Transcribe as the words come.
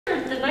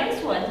the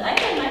nice ones. I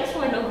have a nice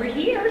one over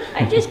here.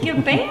 I just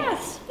give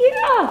baths.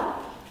 Yeah.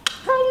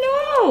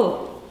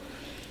 Hello.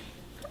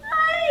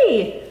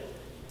 Hi.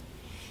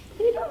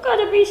 You don't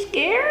gotta be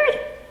scared.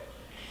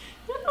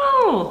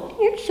 Oh,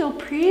 you're so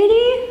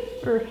pretty.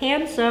 Or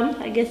handsome.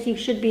 I guess you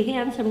should be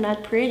handsome,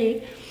 not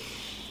pretty.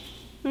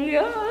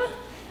 Yeah.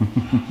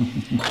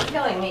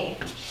 Killing me.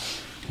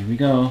 Here we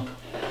go.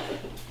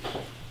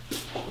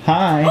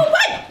 Hi. Oh,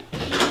 what?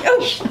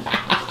 Oh.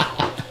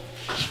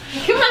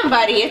 Come on,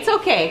 buddy. It's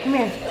okay. Come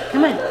here.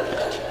 Come on.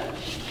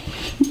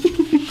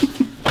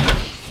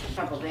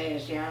 Couple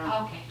days,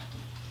 yeah. Okay.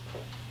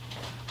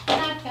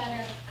 Not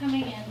better.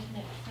 Coming in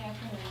next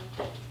afternoon.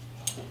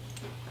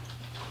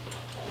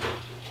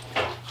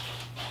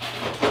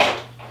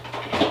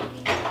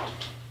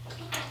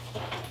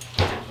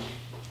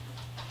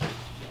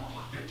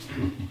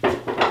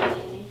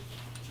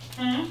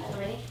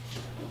 Ready?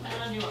 I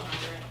don't do 100.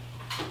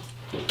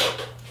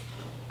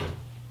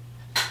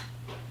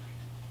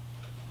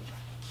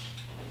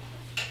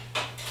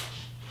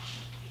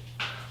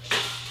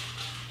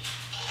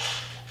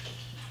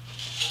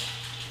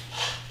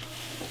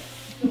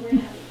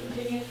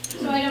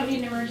 So I don't need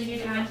an emergency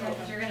consult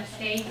because you're going to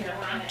stay here,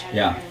 huh?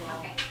 Yeah.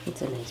 Okay.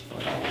 It's a nice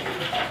boy.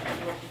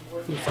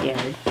 I'm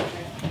scared.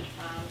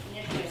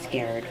 I'm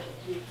scared.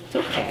 It's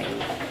okay.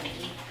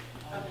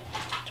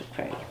 It's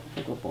okay.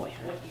 A good boy,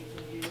 huh?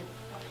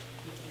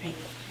 Right.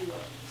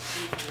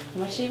 How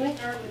much do you weigh?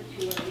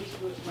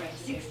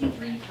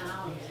 63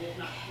 pounds.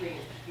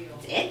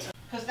 That's it?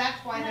 Because that's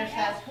why there's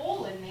that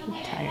hole in the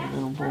Tired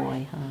little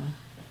boy, huh?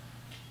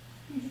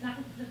 He's not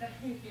the best.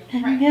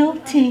 I'm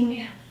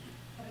melting.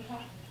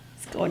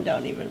 It's going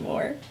down even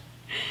more.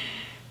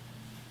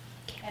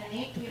 And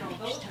they, you know,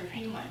 those are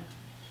human,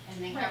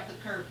 and they have the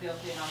curve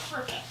built in on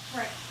purpose.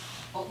 Right.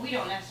 But we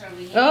don't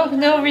necessarily need Oh, the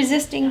no curve.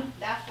 resisting.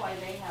 That's why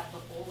they have the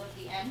hole at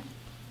the end,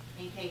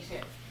 in case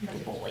it, because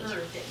it's Boy.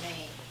 curved, it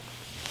may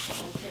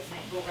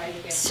go right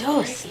against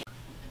So the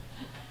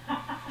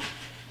brake.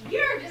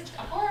 You're just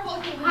a horrible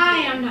human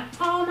I being. am not.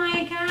 Oh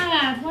my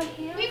God. What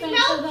happened to the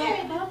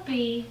melted.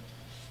 puppy?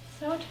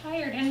 So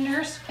tired. And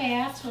Nurse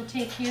Fats will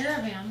take care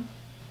of him.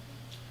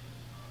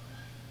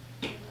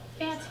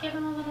 Fats, give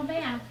him a little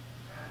bath.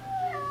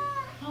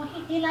 Oh,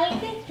 he likes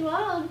this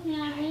dog,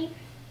 Mommy.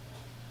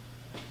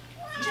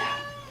 Yeah.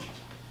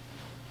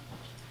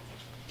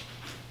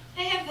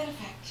 They have that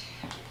effect.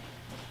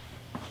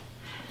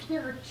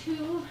 There are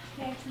 2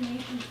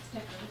 vaccination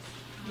stickers.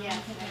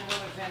 Yes, that would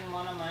have been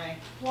one of my,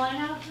 One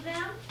of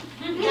them?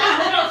 that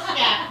little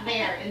stack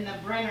there, in the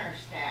Brenner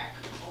stack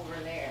over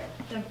there.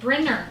 The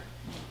Brenner.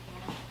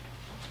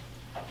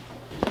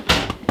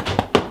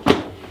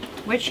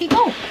 Where'd she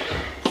go?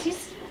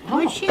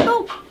 Where'd she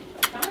go?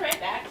 Come right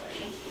back,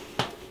 buddy.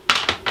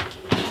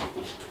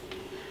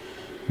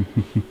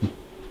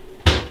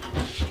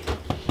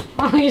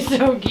 Oh, he's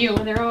so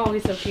cute. They're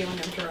always so cute when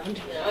they're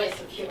drugged. They're always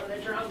so cute when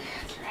they're drunk.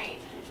 That's right.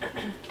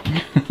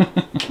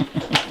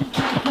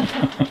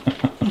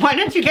 Why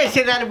don't you guys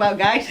say that about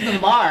guys in the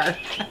bar?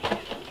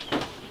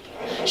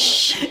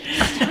 Shh.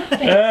 Stop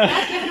it.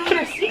 Stop giving away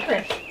our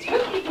secrets.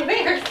 Stop giving away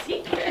our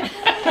secrets.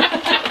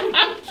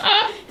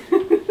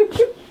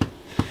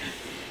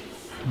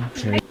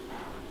 Okay.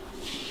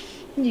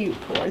 You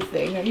poor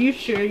thing. Are you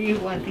sure you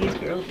want these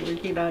girls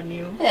working on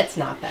you? It's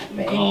not that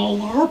big.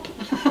 Gallop.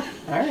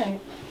 All right.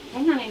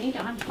 Hang on, I need to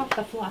untuck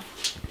the fluff.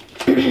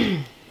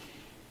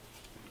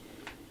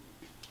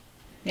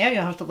 Yeah,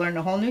 you'll have to learn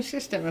a whole new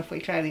system if we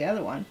try the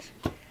other ones.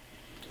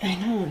 I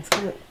know, it's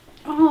good.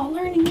 Oh,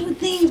 learning new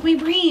things, my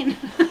brain.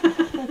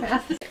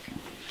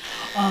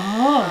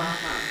 Oh.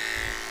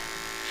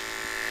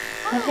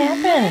 What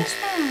happened?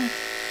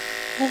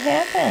 What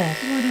happened?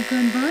 What a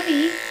good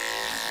buddy.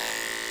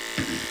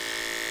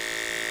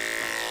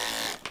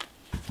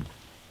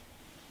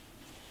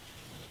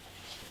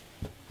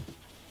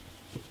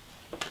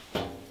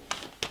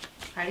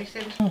 How do you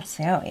say this? Oh,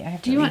 Sally, I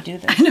have to Do you want? redo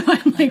this. I know.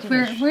 I'm like, did a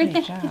where'd shitty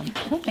the job.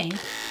 whelping?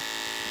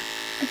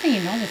 Good thing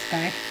you know this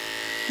guy.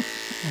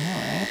 I know,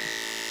 right?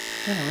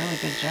 Did a really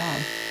good job.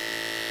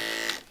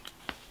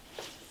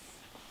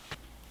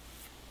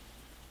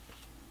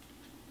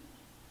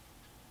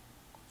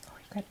 Oh,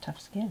 you've got tough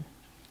skin.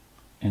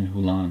 And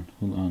Hulan.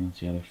 Hulan is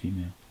the other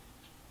female.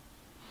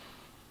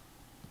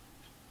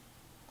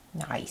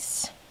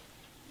 Nice.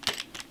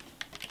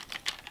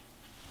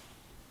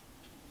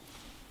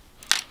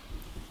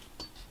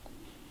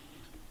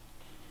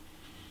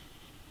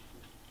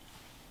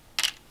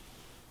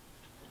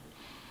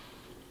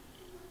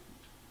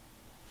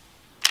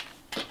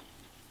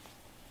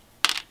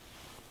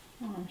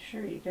 Well, I'm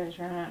sure you guys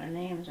run out of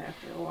names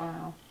after a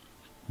while.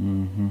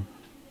 Mm-hmm.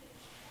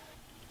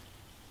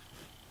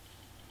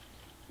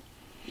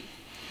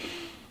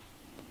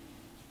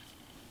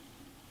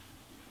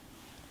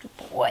 Good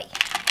boy.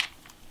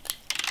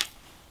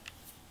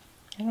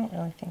 I don't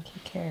really think he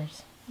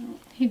cares.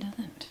 He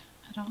doesn't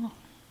at all.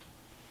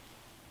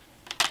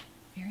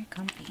 Very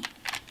comfy.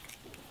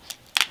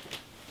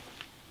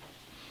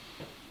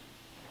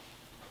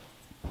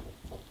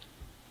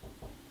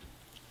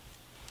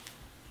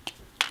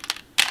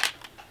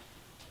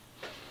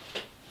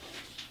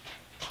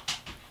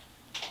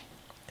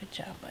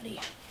 Good job, buddy.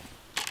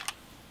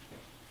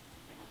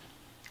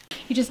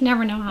 You just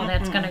never know how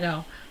that's gonna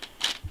go.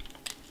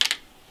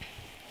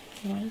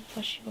 You want to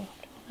push you out?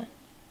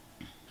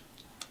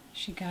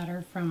 She got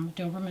her from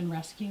Doberman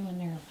Rescue in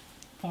their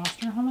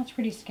foster home. It's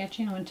pretty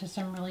sketcy. I went to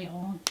some really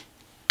old.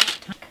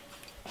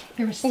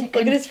 They were sick.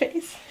 Look at his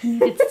face.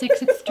 Needed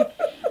 6 extra.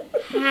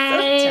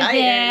 Hi,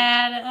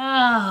 Dad.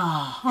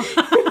 Oh.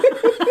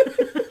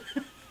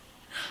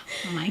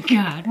 Oh my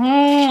God.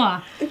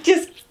 Oh.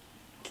 Just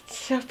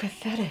so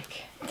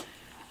pathetic.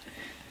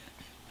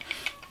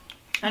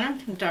 I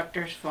don't think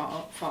doctors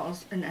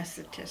falls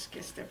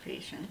anesthetists their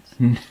patients.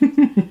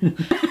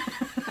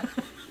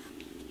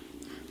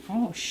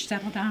 Oh,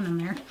 settle down in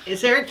there.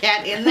 Is there a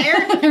cat in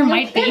there? There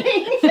might be.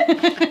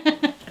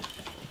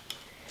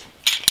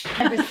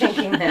 I was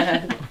thinking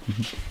that.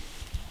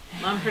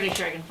 I'm pretty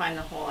sure I can find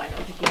the hole. I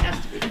don't think he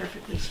has to be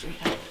perfectly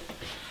straight up.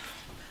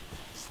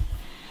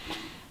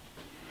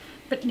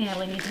 But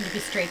Natalie needs him to be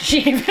straight to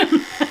shave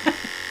him.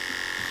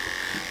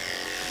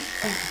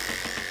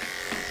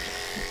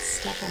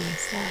 Step on my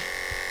stuff.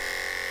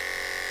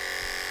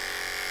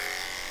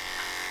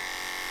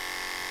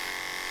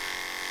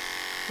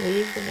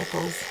 Leave the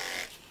nipples.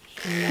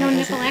 No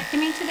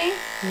nipplectomy today?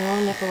 No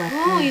nipplectomy.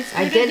 Oh, you I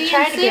started did the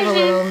try to give a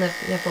incision. little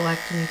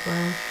nipplectomy for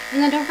him.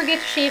 And then don't forget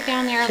to shave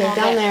down there a Shave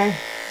little down bit. there.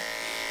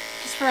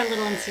 Just for a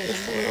little incision.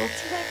 Just a little.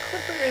 See, that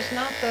clipper is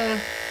not the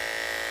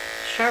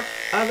sharp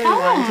other Oh,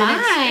 ones. And my.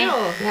 it's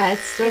still Yeah,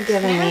 it's still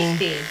giving me.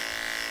 nasty.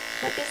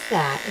 What is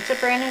that? It's a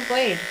brand new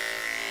blade.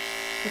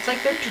 It's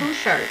like they're too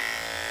sharp.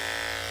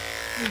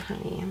 Oh,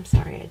 honey, I'm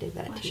sorry I did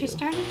that Well, to she you.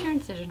 started your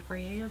incision for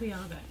you. You'll be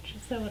all good.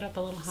 Just sew it up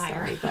a little higher.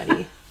 Sorry,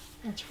 buddy.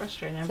 That's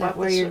frustrating. I Is bought that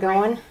where this you're ring.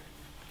 going?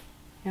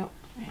 Yep.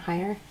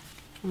 Higher?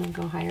 I'm gonna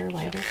go higher,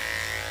 lighter.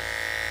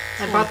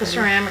 I bought the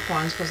ceramic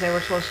ones because they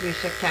were supposed to be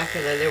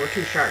spectacular. They were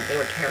too sharp. They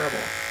were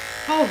terrible.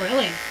 Oh,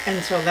 really?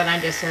 And so then I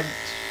just said,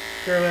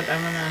 screw it.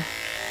 I'm going to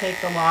take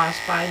the loss,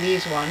 buy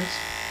these ones.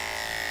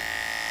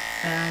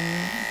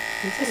 And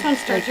This one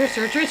starts your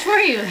surgeries for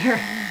you. They're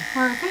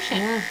more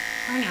efficient. Yeah.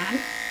 Or not.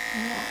 I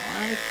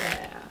don't like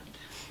that.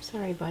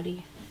 Sorry,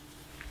 buddy.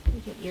 You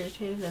get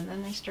irritated and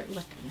then they start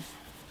licking.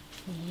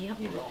 Yep.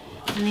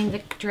 And then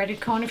the dreaded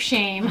cone of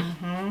shame.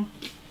 Mm-hmm.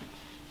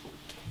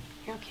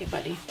 You're okay,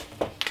 buddy.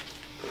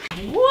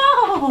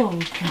 Whoa!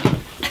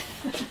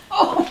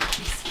 Oh!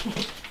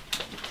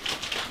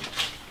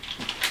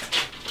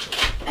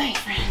 Hi,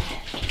 friend.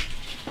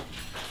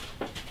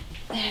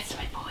 That's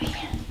my boy.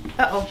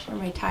 Uh-oh. Where are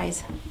my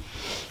ties?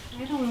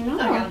 I don't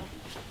know.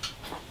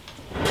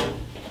 Okay.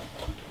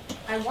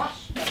 I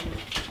washed them.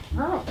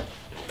 Oh.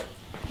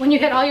 When you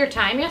had all your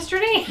time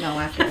yesterday? No,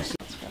 after this.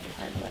 That's probably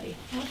hard, buddy.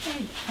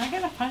 Okay, I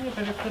gotta find a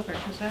better clipper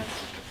because that's...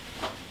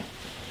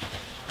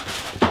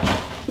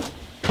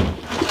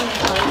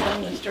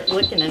 I'm gonna start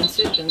licking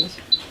incisions.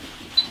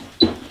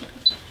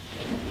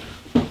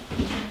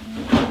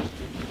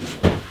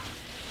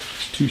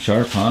 It's too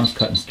sharp, huh? It's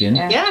cutting skin.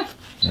 Yeah. Yeah.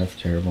 That's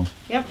terrible.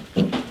 Yep.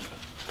 I'm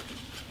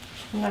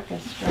not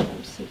gonna scrub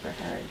them super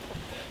hard.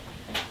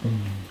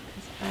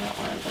 Because I don't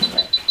want them to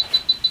lick.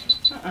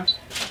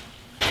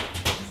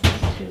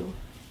 Too.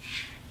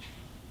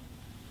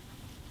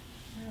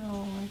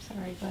 Oh, I'm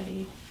sorry,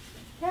 buddy.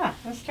 Yeah,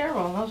 that's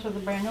terrible. Those are the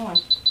brand new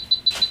ones.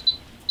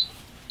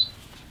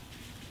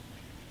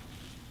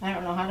 I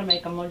don't know how to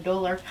make them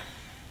modular.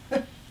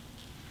 Go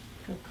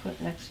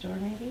clip next door,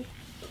 maybe?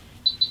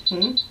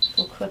 Hmm?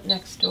 Go clip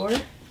next door.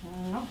 I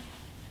don't know.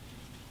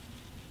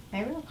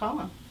 Maybe we'll call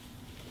them.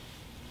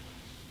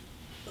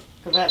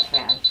 Because that's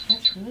bad.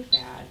 That's really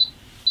bad.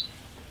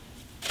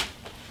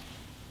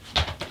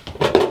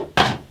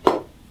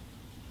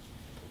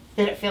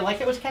 Did it feel like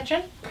it was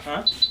catching?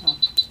 Huh? Oh.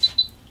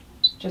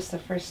 Just the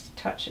first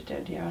touch it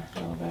did, yeah, a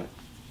little bit.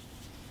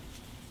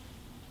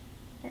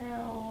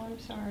 Oh, I'm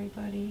sorry,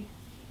 buddy.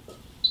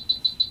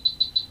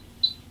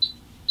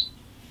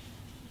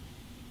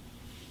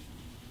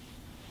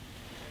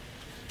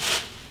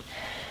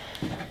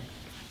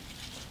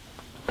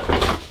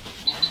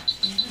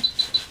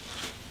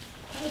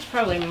 That was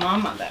probably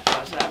Mama that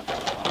caused that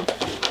problem.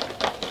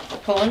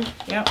 Pulling?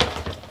 Yep.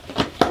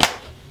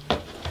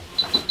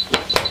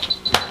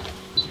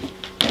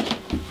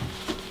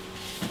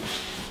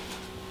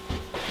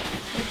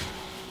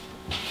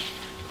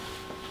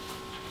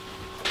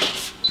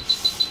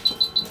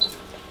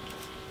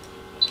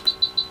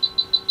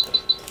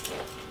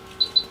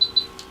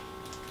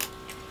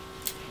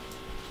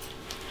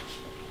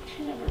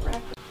 She never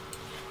wrapped it.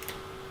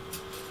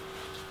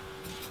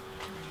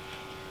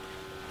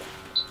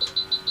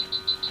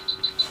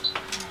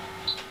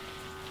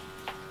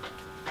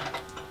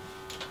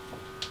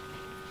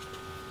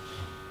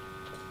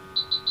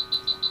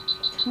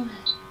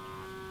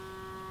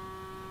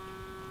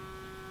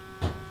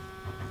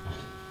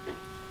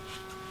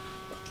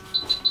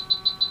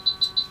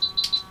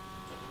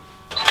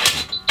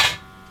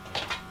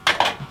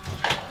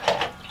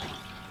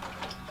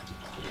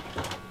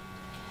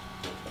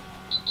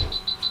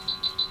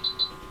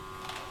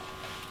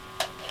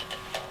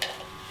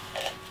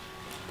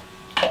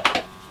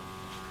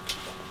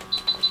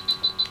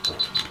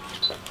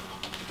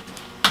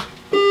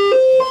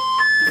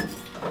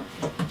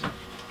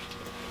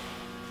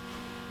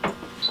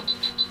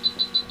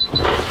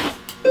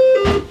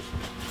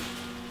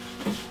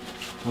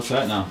 What's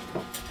that now?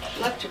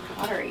 Electric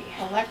cautery.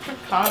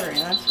 Electric cautery.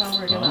 That's how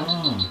we're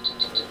gonna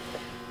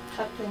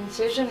cut the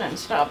incision and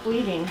stop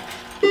bleeding.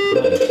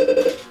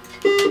 Nice.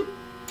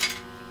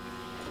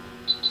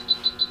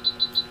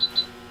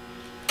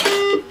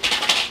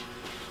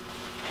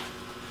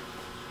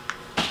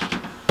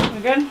 We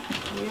good?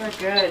 We are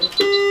good.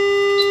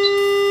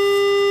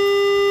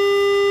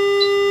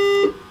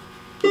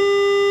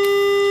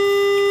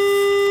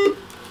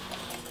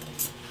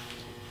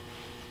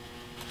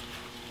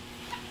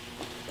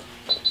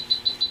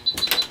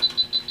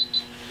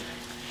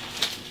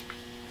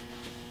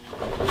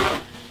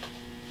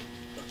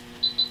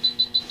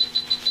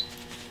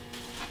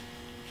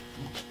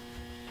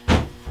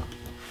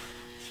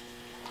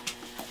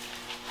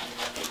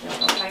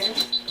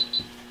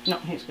 No,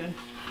 he's good.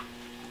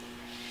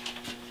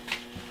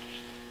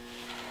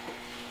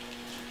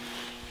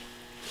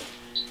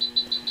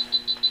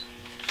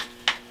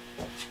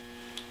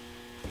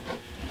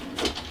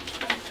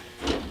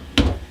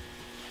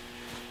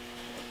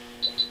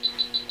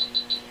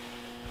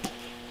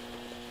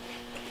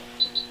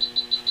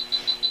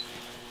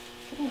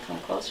 You can come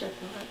closer to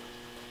it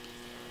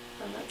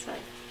on that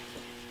side.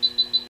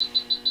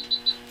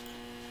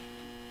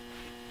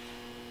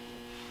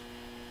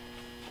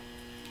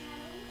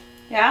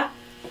 Yeah?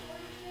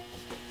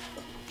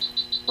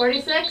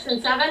 46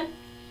 and 7?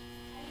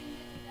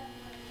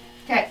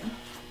 Okay.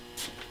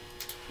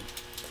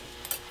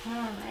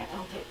 Alright,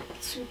 I'll take the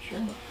suture. This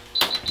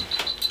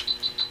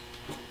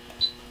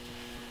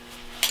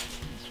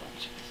one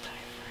should be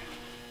diaphragm.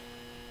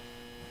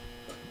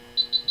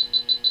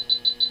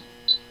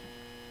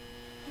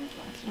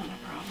 That's not a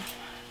problem.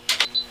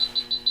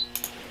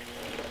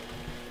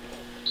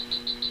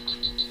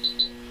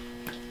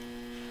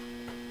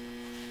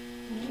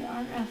 We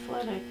are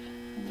athletic.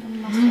 And there are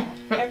muscles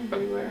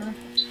everywhere.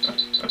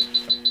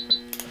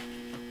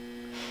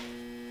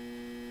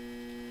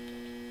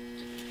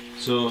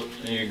 So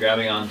you're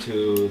grabbing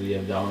onto the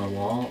abdominal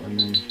wall and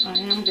then... I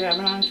am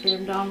grabbing onto the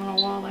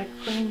abdominal wall. I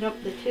cleaned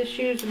up the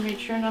tissues and made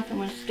sure nothing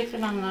was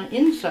sticking on the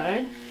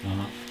inside.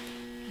 Uh-huh.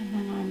 And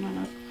then I'm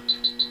going to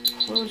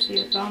close the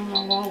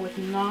abdominal wall with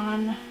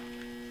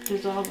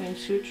non-dissolving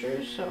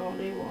sutures so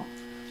they will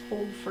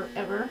hold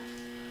forever.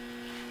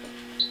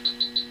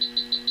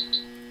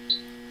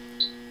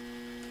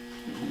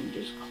 And I'm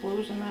just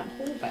closing that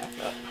hole back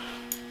up.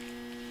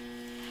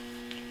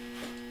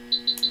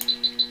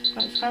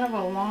 But it's kind of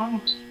a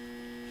long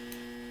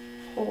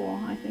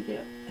hole. I think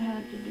it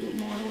had to do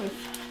more with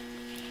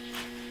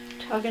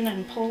tugging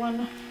and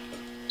pulling.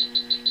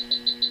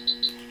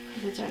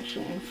 Because it's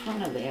actually in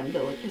front of the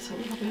umbilicus a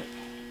little bit.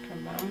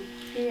 From Mom.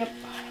 Yep.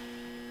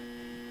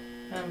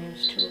 Mom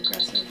was too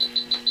aggressive.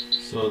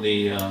 So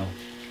the I'm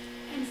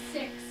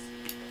 6.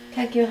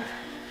 Thank you.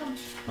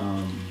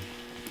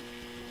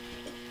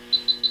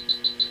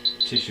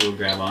 tissue will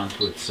grab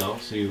onto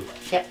itself, so you...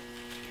 Yep.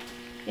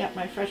 Yep,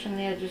 I freshen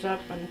the edges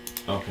up and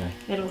Okay.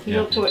 it'll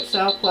heal to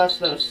itself, plus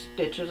those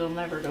stitches will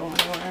never go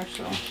anywhere,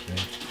 so.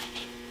 Okay.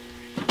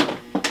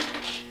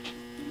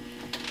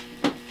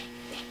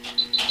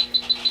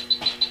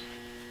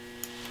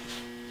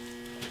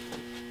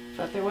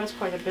 But there was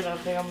quite a bit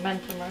of the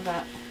omentum, or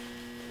that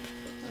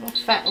little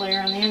fat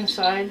layer on the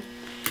inside.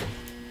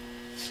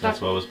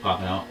 That's what was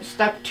popping out?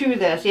 Stuck to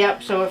this,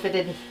 yep, so if it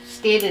had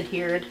stayed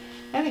adhered,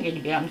 I think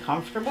it'd be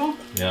uncomfortable.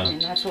 Yeah. I mean,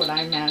 that's what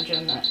I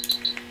imagine, that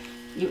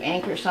you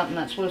anchor something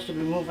that's supposed to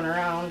be moving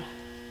around.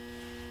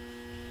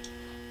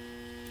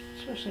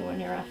 Especially when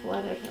you're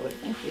athletic, I would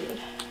think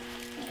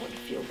that would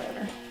feel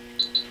better.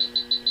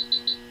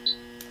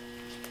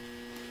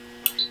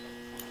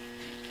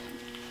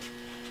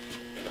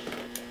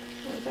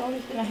 So it's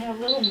always going to have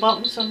little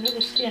bumps under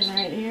the skin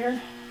right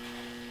here.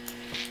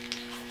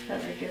 Is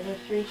that regular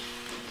 3?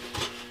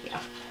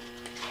 Yeah.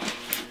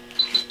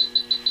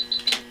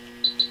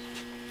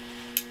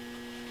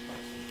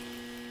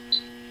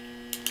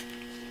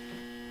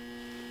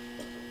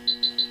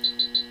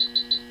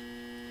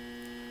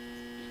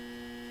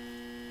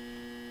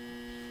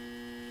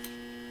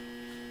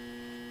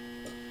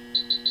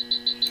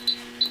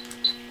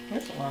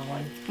 That's a long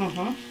one.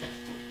 Mm-hmm.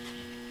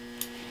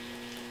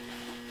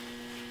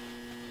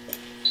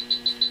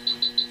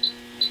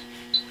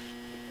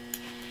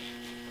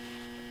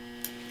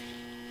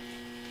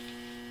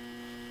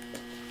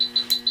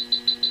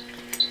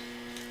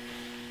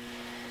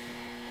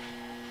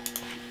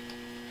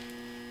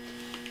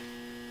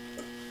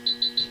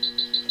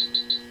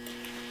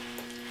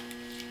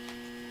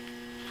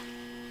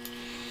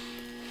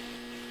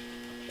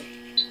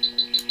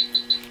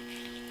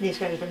 These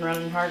guys have been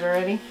running hard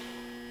already?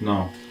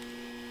 No.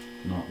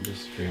 No,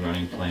 just free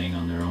running, playing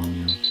on their own,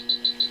 you know.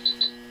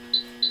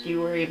 Do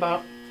you worry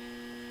about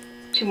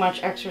too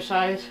much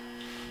exercise?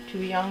 Too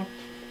young?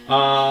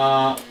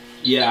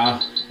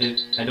 Yeah.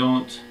 I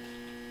don't...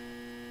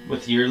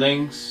 With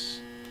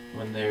yearlings,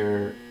 when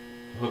they're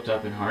hooked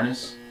up in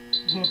harness,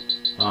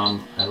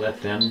 I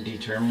let them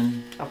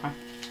determine. Okay.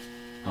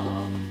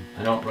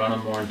 I don't run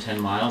them more than 10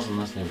 miles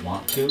unless they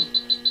want to.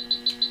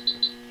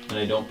 And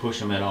I don't push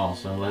them at all,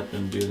 so I let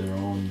them do their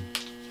own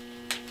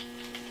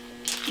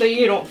But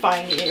you don't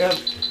find you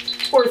have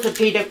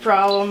orthopedic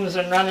problems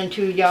and running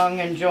too young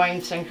and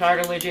joints and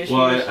cartilage issues?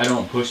 Well, I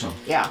don't push them.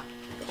 Yeah.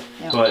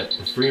 But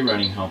the free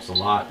running helps a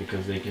lot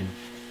because they can,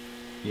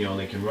 you know,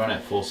 they can run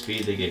at full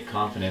speed. They get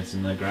confidence,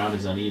 and the ground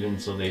is uneven,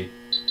 so they're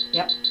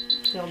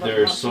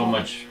so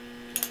much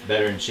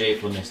better in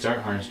shape when they start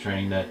harness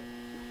training that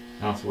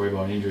I don't have to worry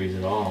about injuries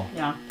at all.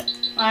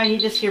 Yeah. You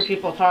just hear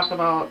people talk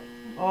about,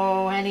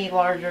 oh, any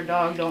larger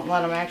dog, don't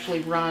let them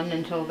actually run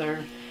until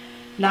they're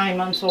 9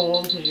 months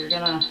old because you're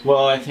gonna...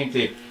 Well, I think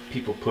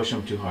people push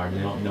them too hard.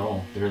 They don't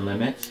know their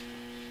limits.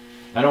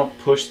 I don't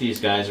push these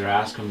guys or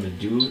ask them to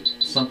do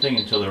something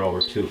until they're over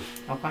 2.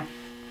 Okay.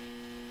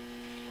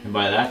 And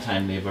by that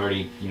time, they've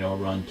already, you know,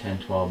 run 10,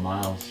 12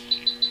 miles.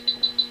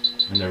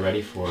 And they're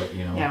ready for it,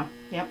 you know. Yeah,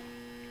 yep.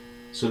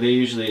 So they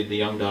usually, the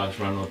young dogs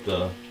run with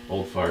the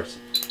old farts.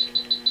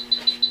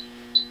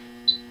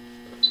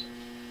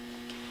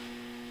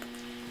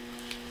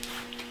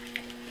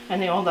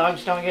 And the old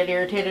dogs don't get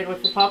irritated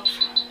with the pups?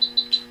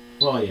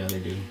 Well, yeah, they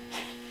do.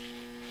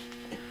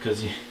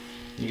 Because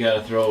you got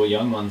to throw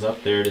young ones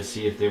up there to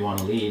see if they want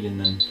to lead, and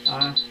then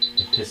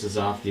it pisses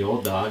off the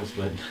old dogs,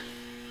 but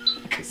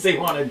because they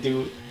want to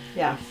do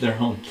their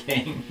own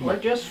thing. We're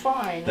just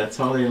fine. That's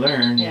how they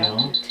learn, you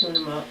know. Tune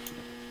them up.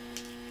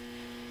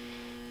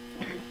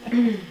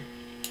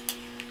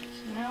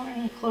 So now we're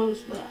going to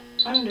close the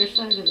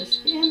underside of the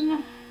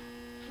skin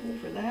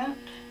over that.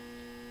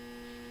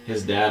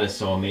 His dad is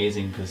so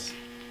amazing because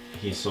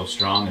he's so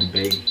strong and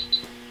big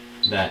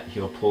that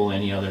he'll pull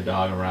any other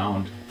dog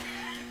around,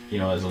 you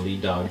know, as a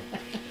lead dog.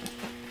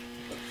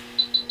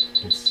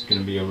 It's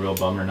going to be a real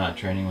bummer not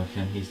training with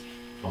him. He's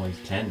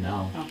 10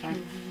 now. Okay.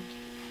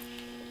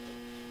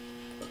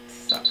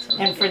 Sucks.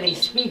 And for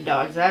these speed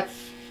dogs,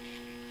 that's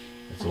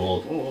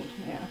old. Old,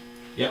 yeah.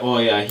 Yeah,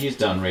 well, yeah, he's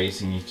done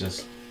racing.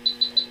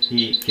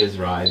 He gives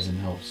rides and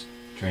helps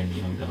train the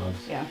young dogs.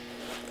 Yeah.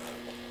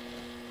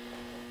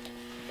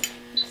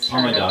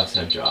 All my dogs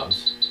have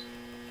jobs.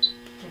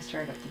 I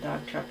started up the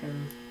dog truck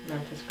and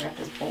Memphis grabbed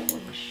his bowl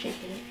and was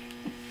shaking it,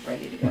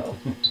 ready to go.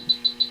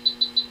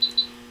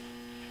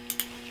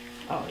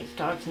 Oh, these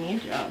dogs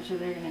need jobs or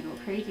they're going to go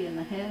crazy in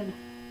the head.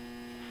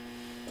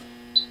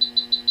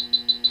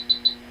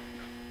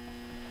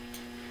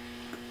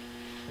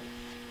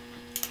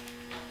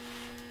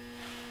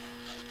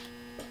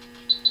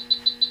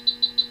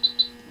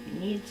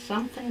 Need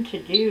something to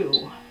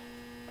do.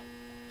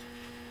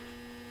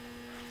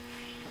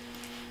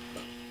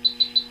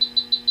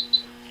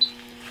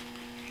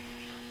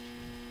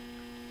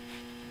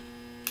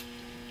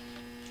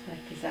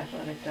 Like these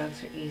athletic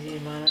dogs are easy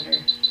to monitor.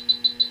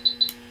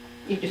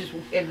 You just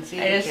and see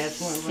I the just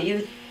cats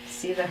moving.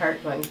 see the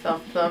heart going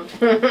thump thump.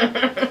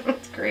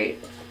 It's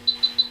great.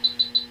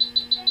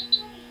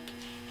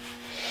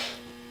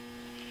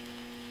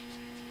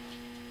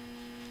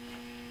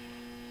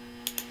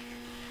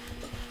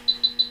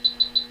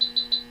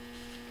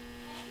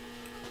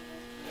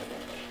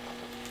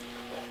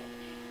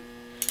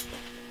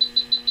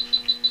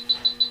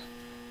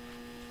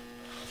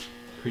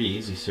 Pretty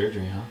easy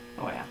surgery, huh?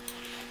 Oh yeah.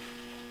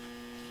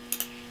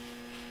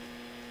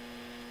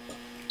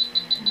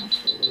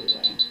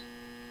 Absolutely.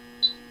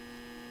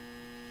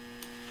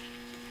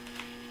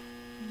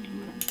 I'm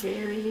gonna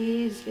bury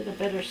these, get a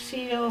better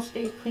seal,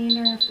 stay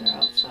cleaner if they're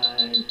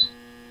outside.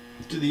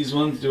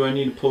 Do I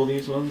need to pull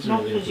these ones?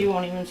 No, because you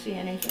won't even see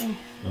anything.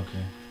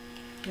 Okay.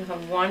 You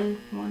have one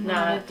One knot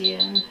knot at the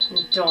end.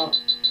 and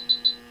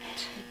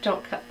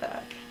don't cut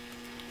that.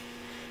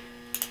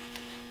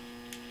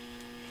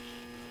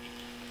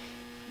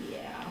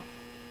 Yeah.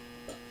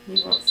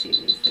 You won't see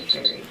these,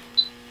 they're buried.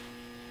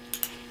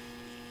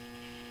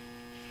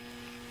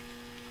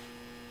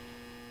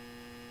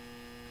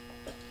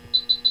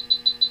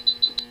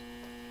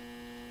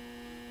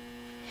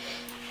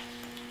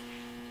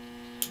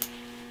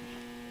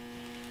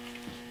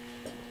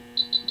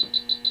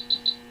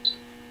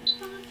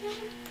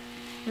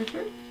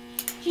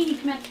 Jeannie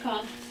Kmetz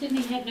called.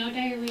 Sydney had no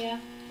diarrhea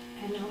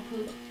and no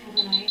poop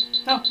overnight.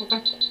 Oh,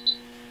 okay.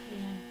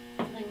 Yeah,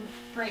 feeling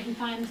bright and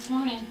fine this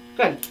morning.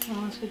 Good.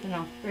 Well, that's good to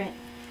know. Great.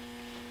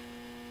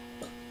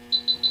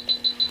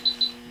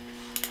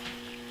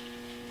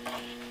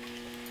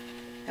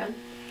 Done?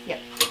 Yep.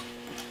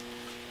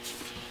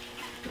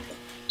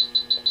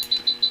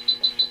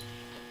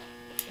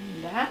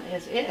 And that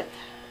is it.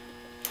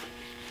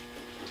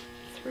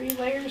 3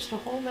 layers to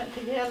hold that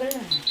together.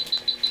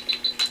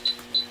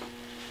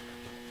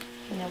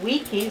 In a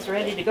week, he's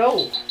ready to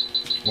go.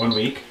 1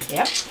 week?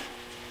 Yep.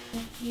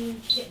 You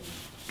didn't.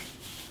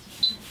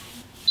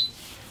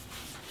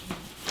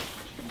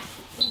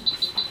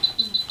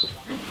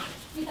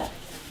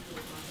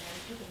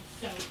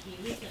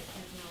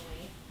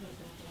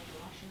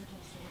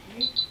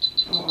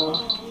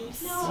 Oh,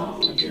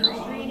 She's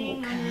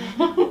training.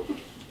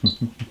 She's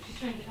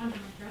trying to come to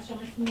my dresser. I'm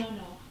like, no,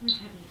 we're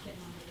having a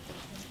kitten under the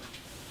dresser.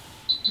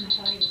 And I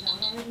thought he was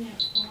out already.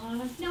 And I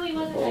was, no, he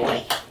wasn't.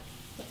 Boy.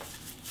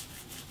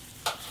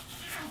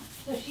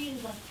 So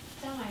she's like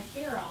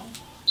semi-feral,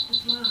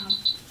 his mom.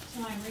 So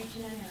I'm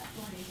reaching in there at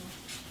 40.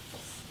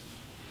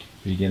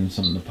 Are you getting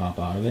something to pop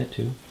out of it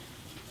too?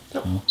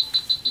 Nope. No?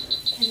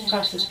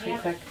 Process pretty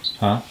quick.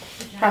 Huh?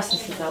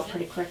 Processes out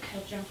pretty quick.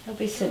 He'll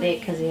be sedate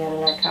because he had a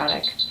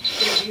narcotic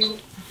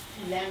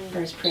for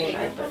his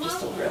pre-med, but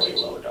just a really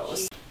low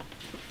dose.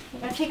 You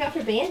gotta take off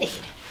your Band-Aid.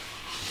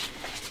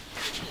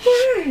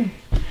 Here.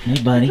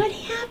 Hey, buddy. What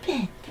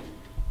happened?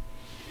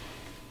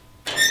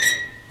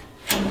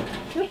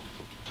 Come here.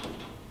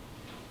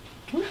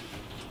 Come here.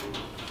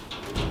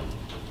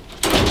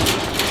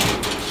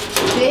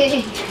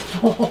 Big boy.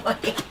 Hold on.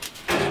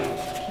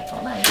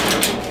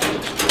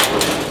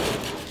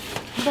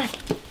 Hold on.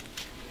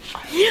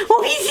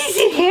 Oh, he's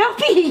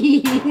happy.